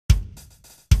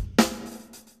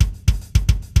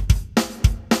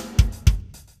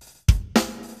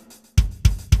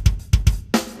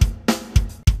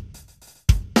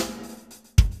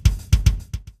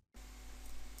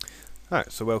Alright,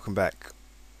 so welcome back.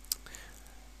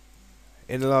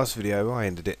 In the last video I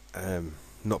ended it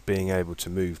not being able to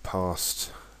move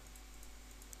past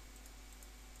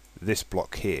this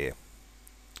block here.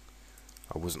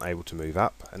 I wasn't able to move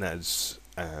up, and that's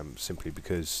simply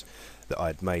because that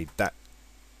I'd made that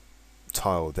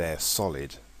tile there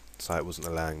solid, so it wasn't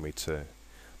allowing me to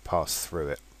pass through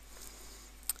it.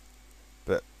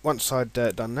 But once I'd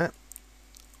done that,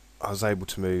 I was able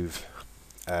to move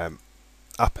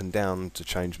up and down to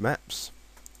change maps.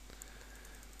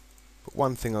 But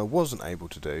one thing I wasn't able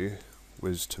to do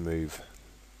was to move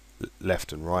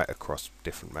left and right across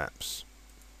different maps.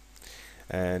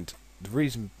 And the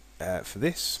reason for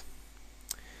this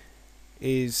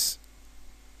is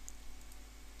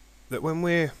that when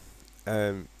we're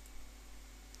I'll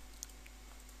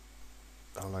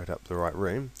load up the right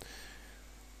room.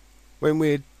 When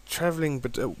we're travelling,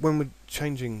 but when we're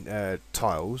changing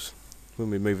tiles, when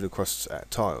we're moving across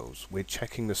tiles, we're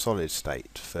checking the solid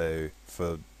state for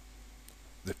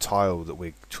the tile that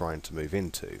we're trying to move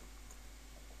into.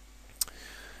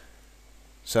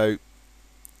 So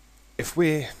if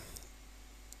we're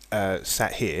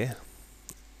sat here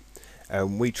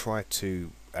and we try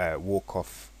to walk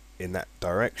off in that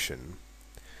direction,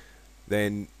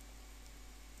 then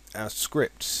our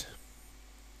script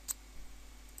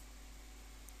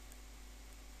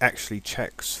actually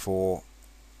checks for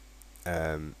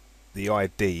the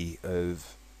ID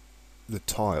of the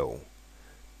tile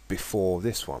before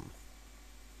this one,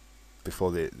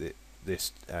 before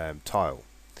this tile.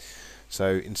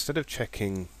 So instead of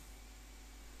checking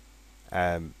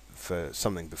for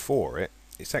something before it,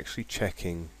 it's actually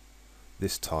checking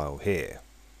this tile here.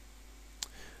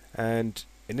 And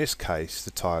in this case,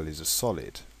 the tile is a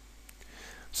solid.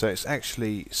 So it's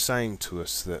actually saying to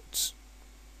us that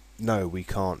no, we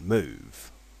can't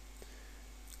move,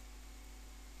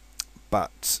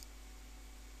 but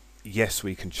yes,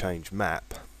 we can change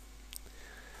map.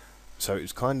 So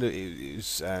it's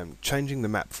changing the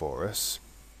map for us,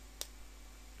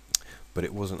 but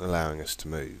it wasn't allowing us to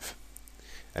move,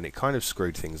 and it kind of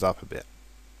screwed things up a bit.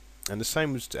 And the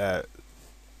same was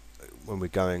when we're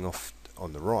going off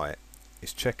on the right.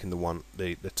 It's checking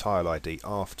the tile ID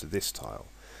after this tile,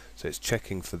 so it's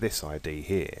checking for this ID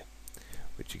here,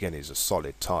 which again is a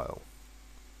solid tile.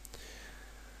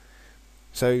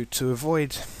 So to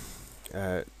avoid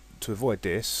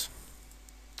this,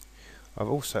 I've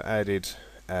also added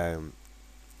on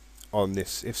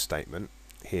this if statement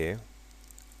here,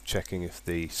 checking if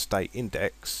the state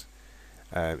index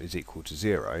is equal to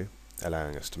 0,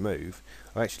 allowing us to move.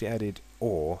 I've actually added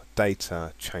or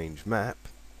data change map,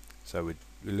 so we're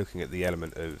looking at the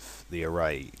element of the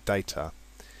array data.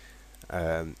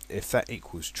 If that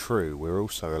equals true, we're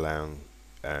also allowing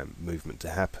movement to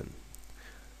happen.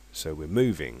 So we're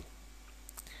moving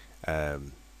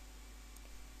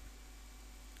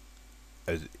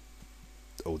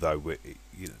although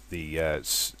the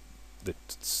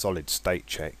solid state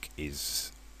check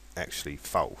is actually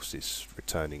false. It's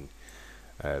returning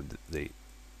the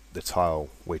tile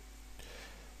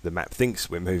the map thinks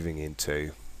we're moving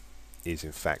into is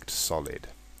in fact solid.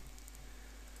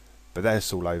 But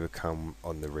that's all overcome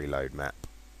on the reload map.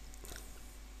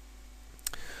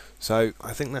 So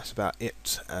I think that's about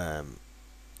it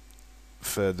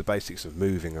for the basics of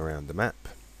moving around the map.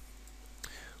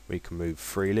 We can move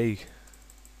freely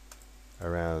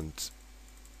around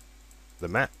the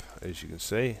map, as you can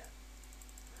see,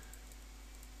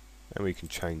 and we can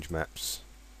change maps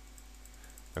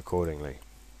accordingly.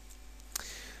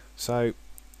 So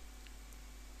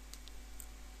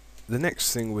the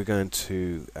next thing we're going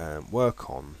to work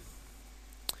on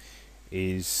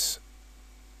is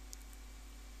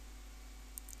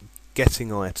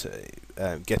getting items.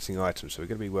 So we're going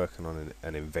to be working on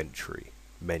an inventory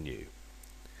menu,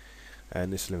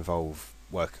 and this will involve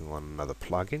working on another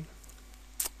plugin,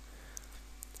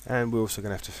 and we're also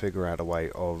going to have to figure out a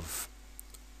way of,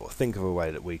 or think of a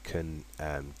way that we can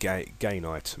gain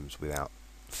items without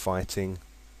fighting.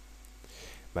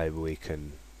 Maybe we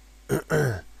can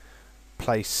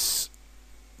place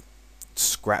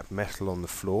scrap metal on the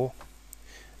floor,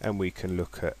 and we can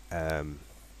look at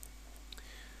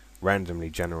randomly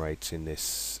generating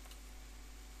these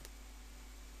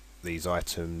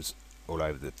items all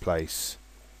over the place,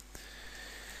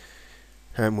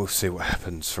 and we'll see what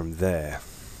happens from there.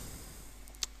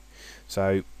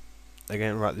 So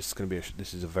again, right, this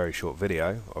is a very short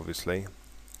video, obviously,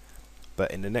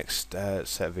 but in the next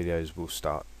set of videos we'll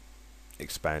start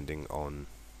expanding on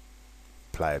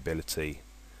playability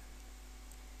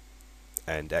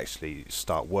and actually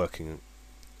start working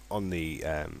on the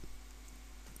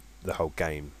whole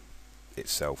game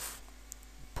itself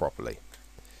properly.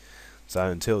 So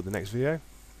until the next video,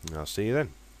 I'll see you then.